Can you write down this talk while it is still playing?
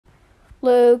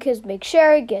Lucas, make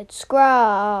sure he gets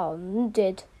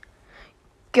grounded.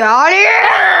 Get out of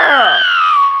here!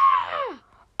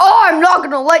 I'm not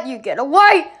gonna let you get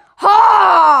away!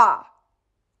 Ha!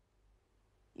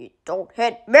 You don't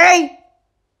hit me!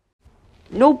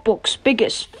 Notebook's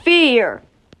biggest fear.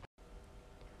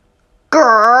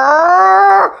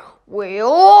 Grrr! We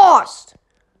lost!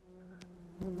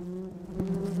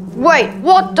 Wait,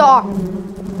 what the?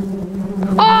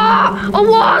 Ah! A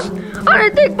wasp! I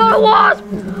didn't think about a wasp!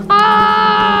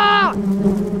 Ah!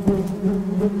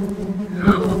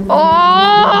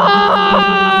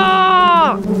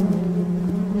 Ah!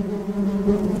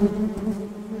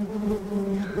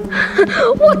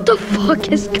 What the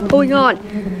fuck is going on?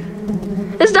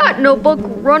 Is that Notebook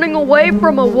running away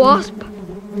from a wasp?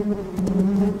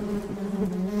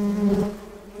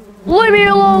 Leave me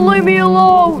alone! Leave me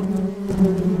alone!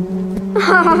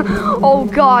 Oh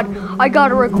God, I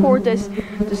gotta record this.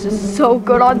 This is so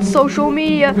good on social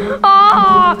media.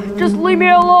 Ah! Just leave me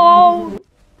alone!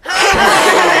 Oh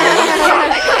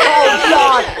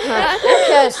God!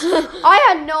 Yes, I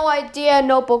had no idea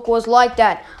Notebook was like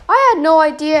that. I had no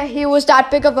idea he was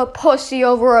that big of a pussy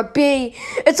over a bee.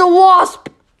 It's a wasp!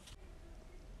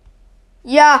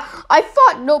 Yeah, I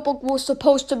thought Notebook was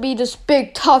supposed to be this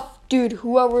big, tough dude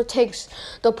who overtakes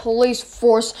the police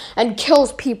force and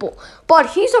kills people. But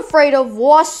he's afraid of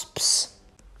wasps.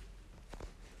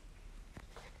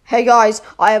 Hey guys,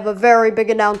 I have a very big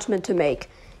announcement to make.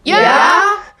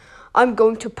 Yeah? I'm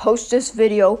going to post this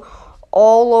video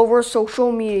all over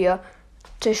social media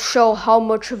to show how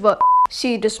much of a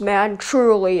this man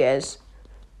truly is.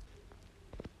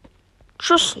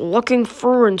 Just looking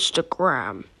for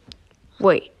Instagram.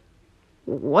 Wait,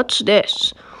 what's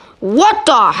this? What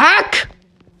the heck?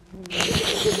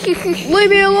 Leave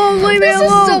me alone, leave me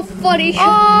alone. This is so funny.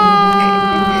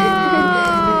 Ah!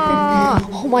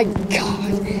 Oh my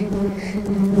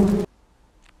God.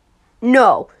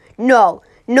 No.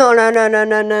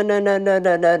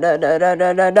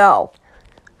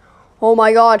 Oh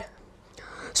my God.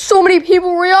 So many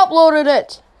people re-uploaded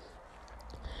it.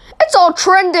 It's all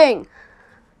trending.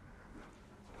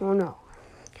 Oh no.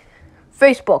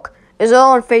 Facebook. Is it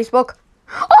on Facebook?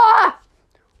 Ah!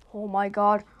 Oh my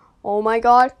God. Oh my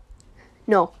God.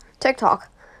 No. TikTok.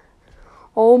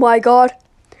 Oh my God.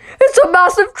 It's a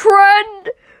massive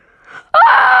trend.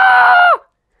 Ah!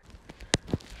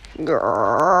 Grrr!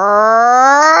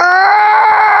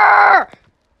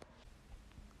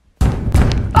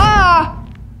 Ah!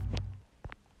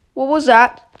 What was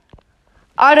that?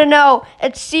 I don't know.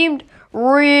 It seemed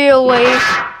really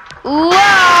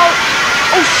loud.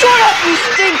 Oh, shut up, you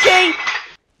stinky!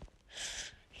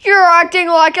 You're acting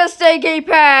like a stinky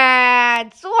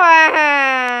pants.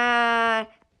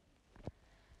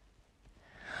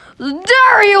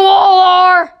 There you all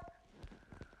are!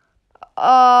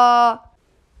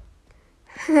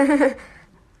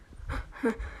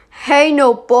 Hey,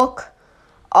 Notebook.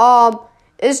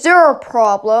 Is there a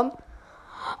problem?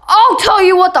 I'll tell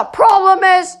you what the problem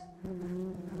is.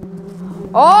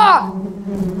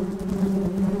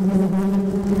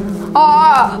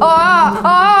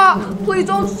 Please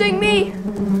don't sting me.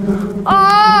 Oh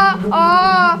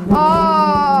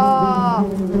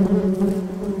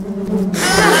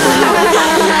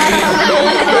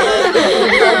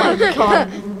my God.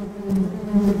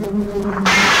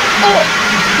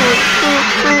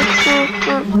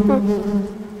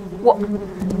 What?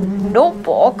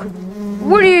 Notebook?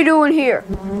 What are you doing here?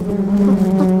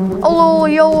 A little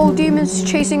yellow demon's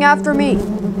chasing after me.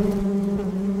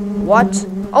 What?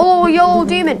 A little yellow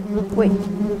demon. Wait,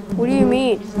 what do you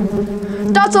mean?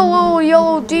 That's a little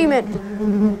yellow demon.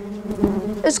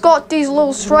 It's got these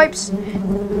little stripes,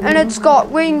 and it's got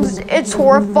wings. It's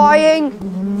horrifying.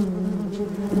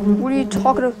 What are you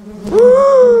talking about?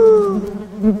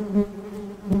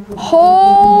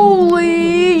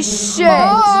 Holy shit!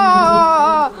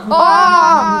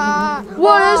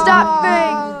 What is that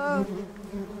thing?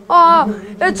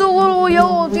 It's a little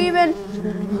yellow demon.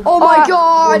 Oh my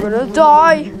God! We're gonna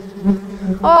die.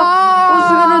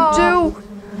 What's it gonna do?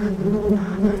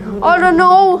 I don't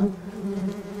know.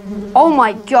 Oh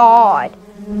my God!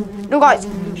 No, guys,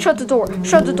 shut the door.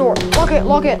 Shut the door. Lock it.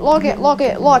 Lock it. Lock it. Lock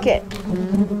it. Lock it.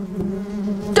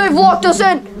 They've locked us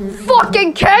in.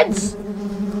 Fucking kids!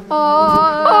 No!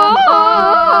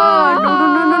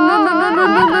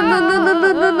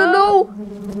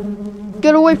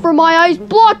 Get away from my eyes,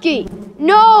 Blocky!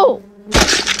 No!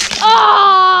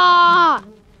 Ah!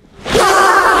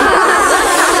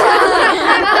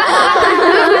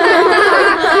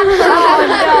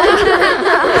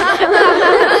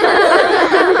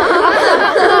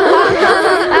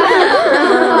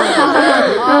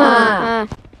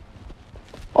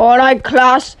 Alright,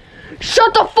 class.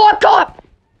 Shut the fuck up!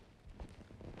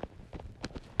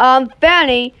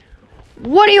 Fanny,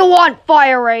 what do you want,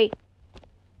 Fiery?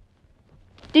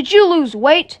 Did you lose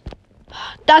weight?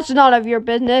 That's none of your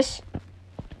business.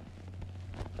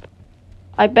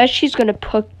 I bet she's gonna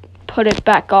put it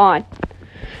back on.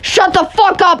 Shut the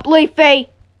fuck up, Leafy!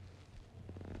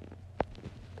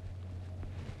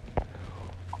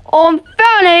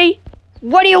 Fanny,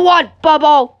 what do you want,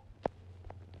 Bubble?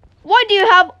 Why do you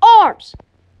have arms?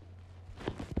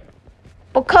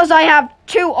 Because I have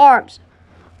 2 arms.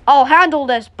 I'll handle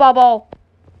this, Bubble.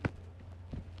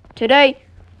 Today,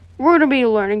 we're gonna be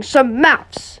learning some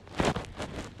maths.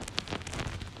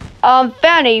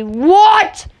 Fanny,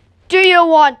 what do you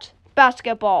want,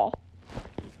 basketball?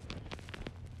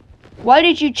 Why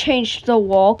did you change the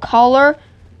wall color?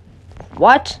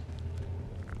 What?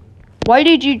 Why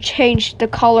did you change the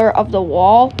color of the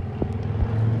wall?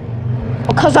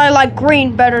 Because I like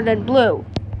green better than blue.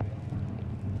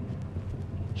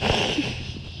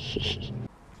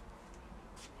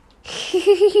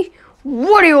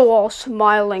 What are you all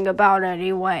smiling about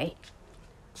anyway?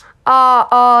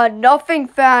 Nothing,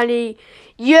 Fanny.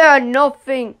 Yeah,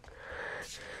 nothing.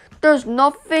 There's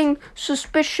nothing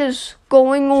suspicious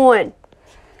going on.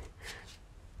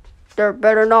 There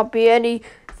better not be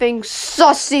anything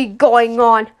sussy going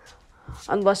on.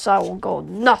 Unless I will go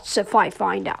nuts if I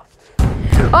find out.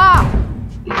 What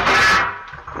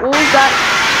was that?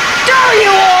 There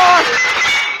you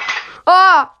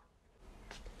are!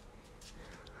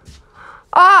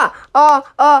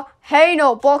 Hey,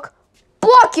 Notebook.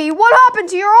 Blocky, what happened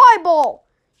to your eyeball?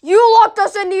 You locked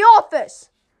us in the office.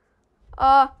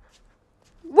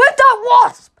 With that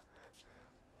wasp!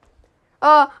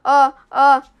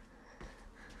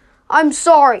 I'm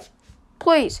sorry.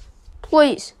 Please.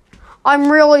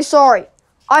 I'm really sorry.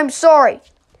 I'm sorry.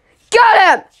 Get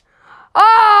him!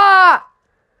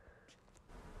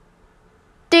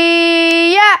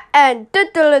 The end.